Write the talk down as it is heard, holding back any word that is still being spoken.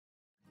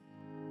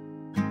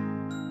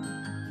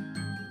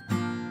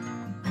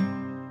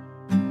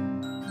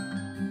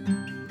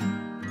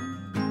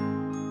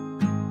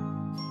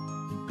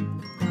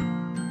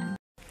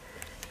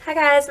Hi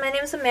guys, my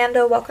name is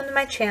Amanda. Welcome to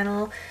my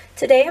channel.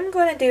 Today I'm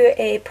going to do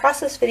a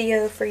process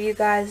video for you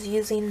guys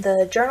using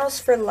the Journals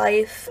for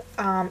Life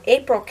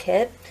April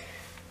kit.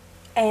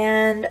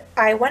 And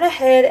I went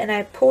ahead and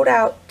I pulled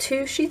out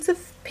 2 sheets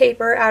of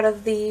paper out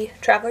of the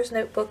Traveler's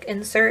Notebook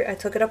insert. I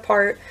took it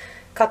apart,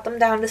 cut them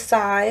down to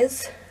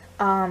size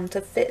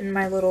to fit in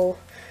my little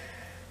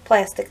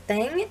plastic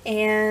thing,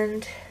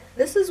 and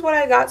this is what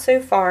I got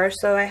so far.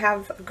 So I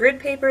have a grid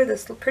paper,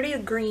 this pretty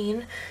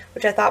green,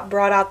 which I thought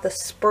brought out the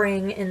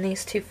spring in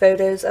these 2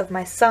 photos of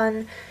my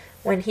son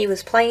when he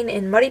was playing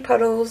in muddy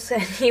puddles,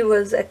 and he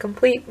was a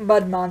complete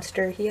mud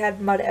monster. He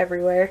had mud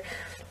everywhere,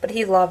 but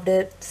he loved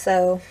it.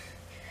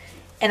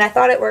 And I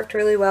thought it worked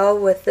really well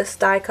with this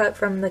die cut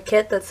from the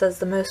kit that says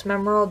the most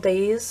memorable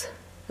days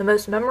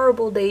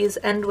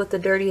end with the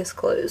dirtiest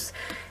clothes.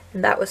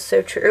 And that was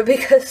so true,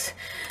 because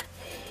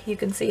you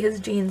can see his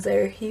jeans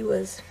there. He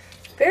was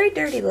a very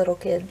dirty little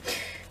kid.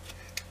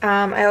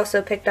 I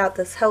also picked out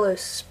this Hello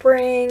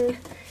Spring,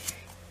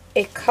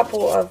 a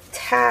couple of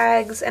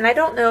tags, and I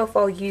don't know if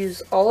I'll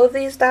use all of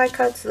these die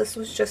cuts. This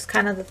was just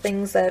kind of the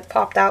things that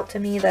popped out to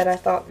me that I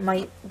thought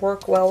might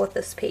work well with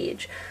this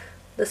page.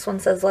 This one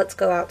says let's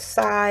go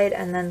outside,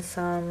 and then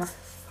some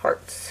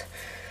hearts.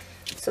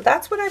 So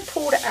that's what I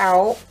pulled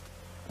out.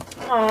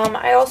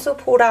 I also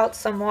pulled out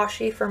some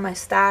washi for my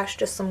stash,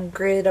 just some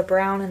grid, a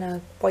brown and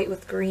a white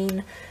with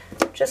green,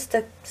 just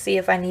to see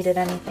if I needed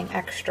anything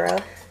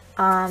extra.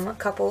 A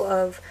couple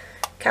of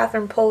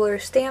Catherine Polar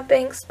stamp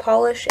inks,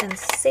 polish and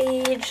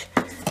sage,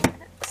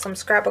 some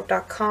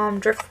scrapbook.com,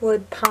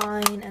 driftwood,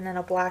 pine, and then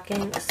a black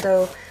ink.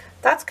 So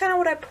that's kind of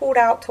what I pulled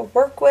out to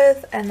work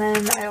with. And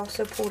then I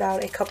also pulled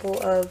out a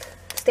couple of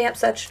stamp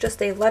sets,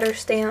 just a letter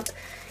stamp.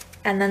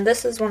 And then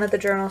this is one of the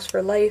Journals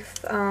for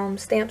Life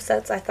stamp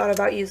sets. I thought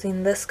about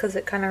using this because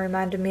it kind of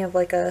reminded me of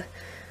like a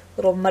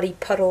little muddy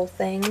puddle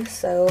thing.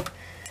 So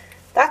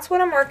that's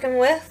what I'm working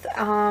with.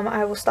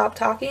 I will stop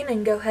talking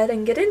and go ahead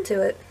and get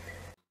into it.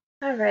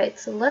 Alright,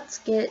 so let's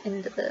get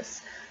into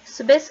this.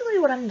 So basically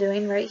what I'm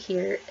doing right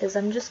here is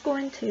I'm just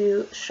going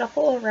to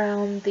shuffle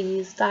around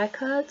these die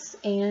cuts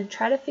and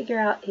try to figure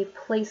out a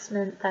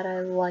placement that I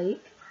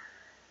like.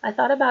 I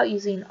thought about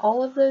using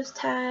all of those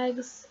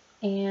tags,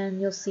 and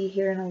you'll see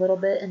here in a little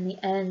bit in the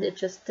end it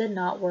just did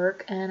not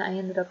work, and I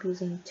ended up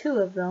using 2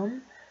 of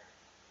them.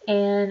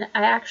 And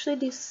I actually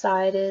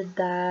decided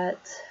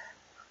that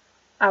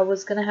I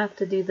was gonna have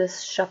to do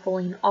this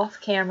shuffling off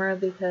camera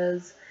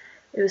because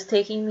it was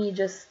taking me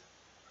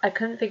I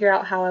couldn't figure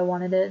out how I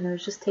wanted it, and it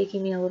was just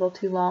taking me a little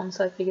too long,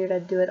 so I figured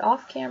I'd do it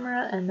off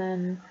camera and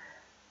then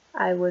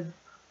I would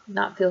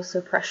not feel so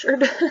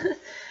pressured.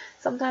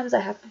 Sometimes I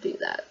have to do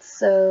that.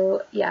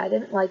 So yeah, I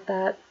didn't like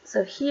that.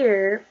 So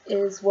here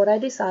is what I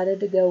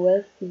decided to go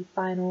with, the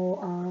final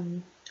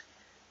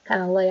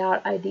kind of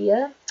layout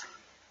idea.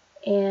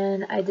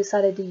 And I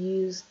decided to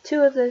use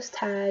 2 of those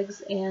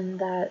tags and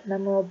that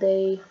memorable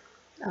day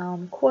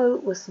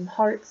quote with some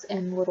hearts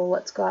and little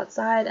let's go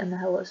outside and the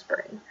Hello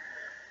Spring.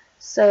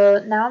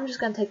 So now I'm just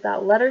going to take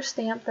that letter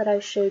stamp that I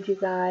showed you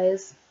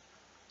guys,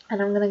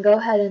 and I'm going to go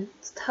ahead and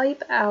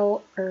type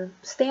out or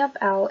stamp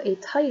out a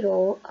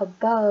title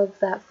above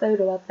that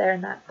photo up there in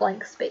that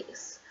blank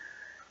space.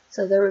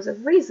 So there was a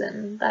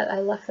reason that I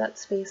left that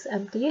space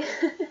empty,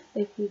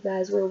 if you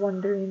guys were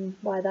wondering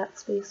why that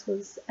space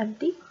was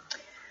empty.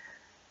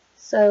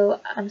 So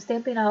I'm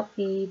stamping out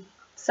the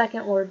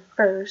second word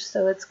first,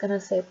 so it's going to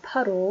say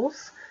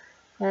Puddles,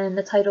 and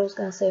the title is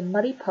going to say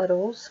Muddy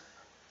Puddles,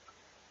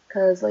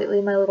 because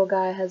lately my little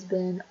guy has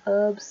been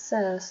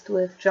obsessed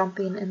with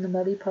jumping in the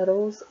muddy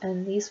puddles,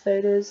 and these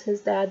photos his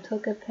dad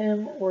took of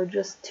him were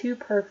just too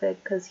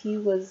perfect because he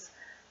was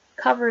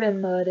covered in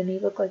mud and he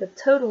looked like a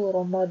total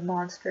little mud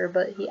monster,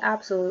 but he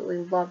absolutely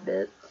loved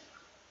it.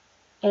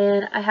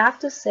 And I have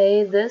to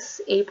say,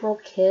 this April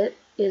kit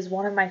is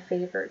one of my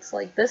favorites.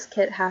 Like, this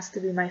kit has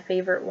to be my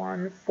favorite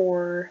one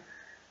for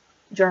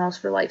Journals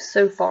for Life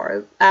so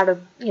far, out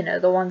of, you know,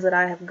 the ones that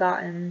I have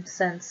gotten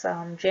since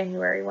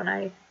January when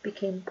I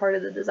became part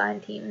of the design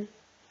team.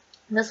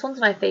 This one's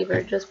my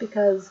favorite just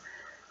because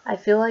I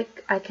feel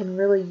like I can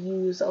really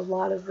use a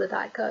lot of the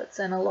die cuts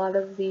and a lot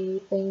of the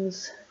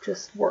things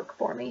just work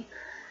for me.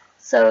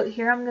 So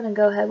here I'm going to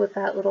go ahead with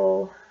that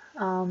little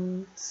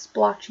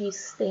splotchy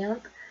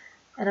stamp,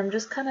 and I'm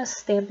just kind of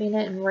stamping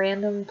it in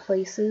random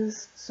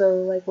places so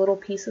like little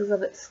pieces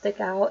of it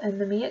stick out, and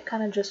to me it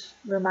kind of just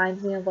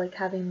reminds me of like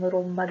having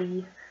little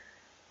muddy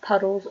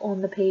puddles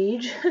on the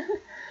page.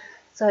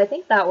 So I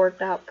think that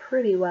worked out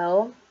pretty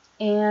well.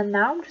 And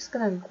now I'm just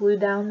going to glue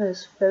down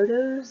those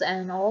photos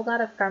and all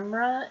that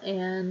ephemera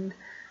and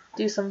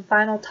do some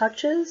final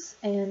touches.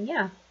 And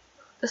yeah,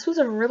 this was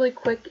a really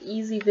quick,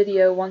 easy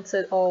video once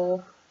it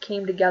all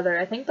came together.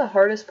 I think the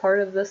hardest part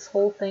of this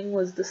whole thing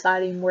was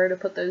deciding where to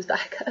put those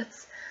die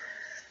cuts.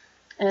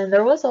 And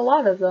there was a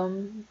lot of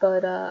them,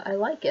 but I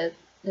like it.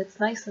 It's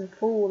nice and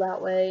full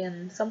that way,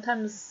 and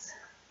sometimes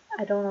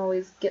I don't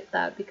always get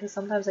that because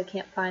sometimes I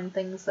can't find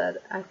things that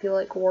I feel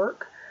like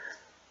work.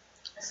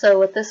 So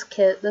with this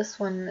kit, this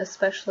one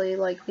especially,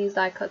 like these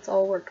die cuts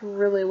all worked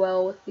really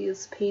well with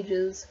these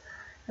pages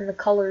and the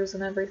colors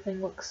and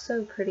everything look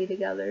so pretty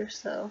together.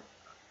 So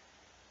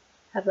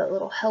have that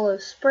little hello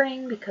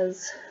spring,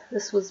 because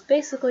this was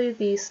basically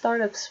the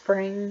start of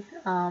spring.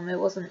 It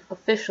wasn't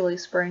officially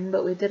spring,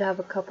 but we did have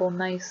a couple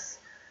nice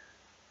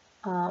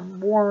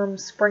warm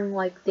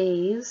spring-like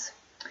days.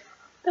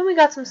 Then we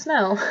got some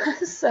snow.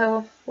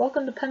 So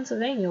welcome to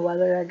Pennsylvania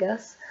weather, I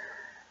guess.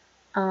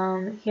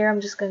 Here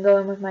I'm just going to go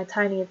in with my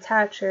tiny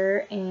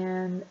attacher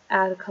and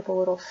add a couple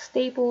little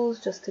staples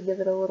just to give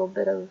it a little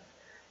bit of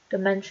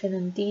dimension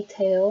and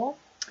detail.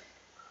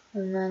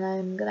 And then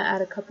I'm going to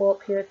add a couple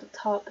up here at the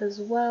top as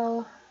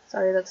well.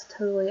 Sorry, that's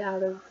totally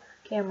out of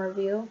camera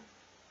view.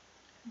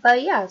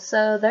 But yeah,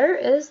 so there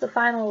is the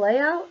final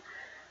layout.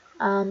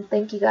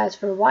 Thank you guys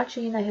for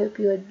watching. I hope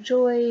you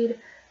enjoyed.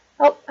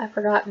 Oh, I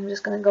forgot. I'm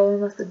just going to go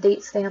in with the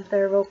date stamp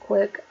there real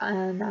quick.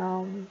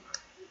 And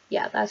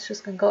yeah, that's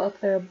just going to go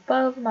up there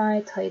above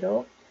my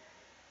title.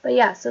 But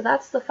yeah, so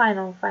that's the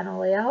final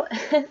layout.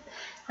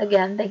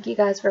 Again, thank you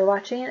guys for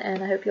watching,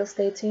 and I hope you'll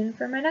stay tuned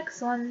for my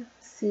next one.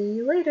 See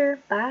you later.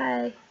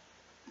 Bye.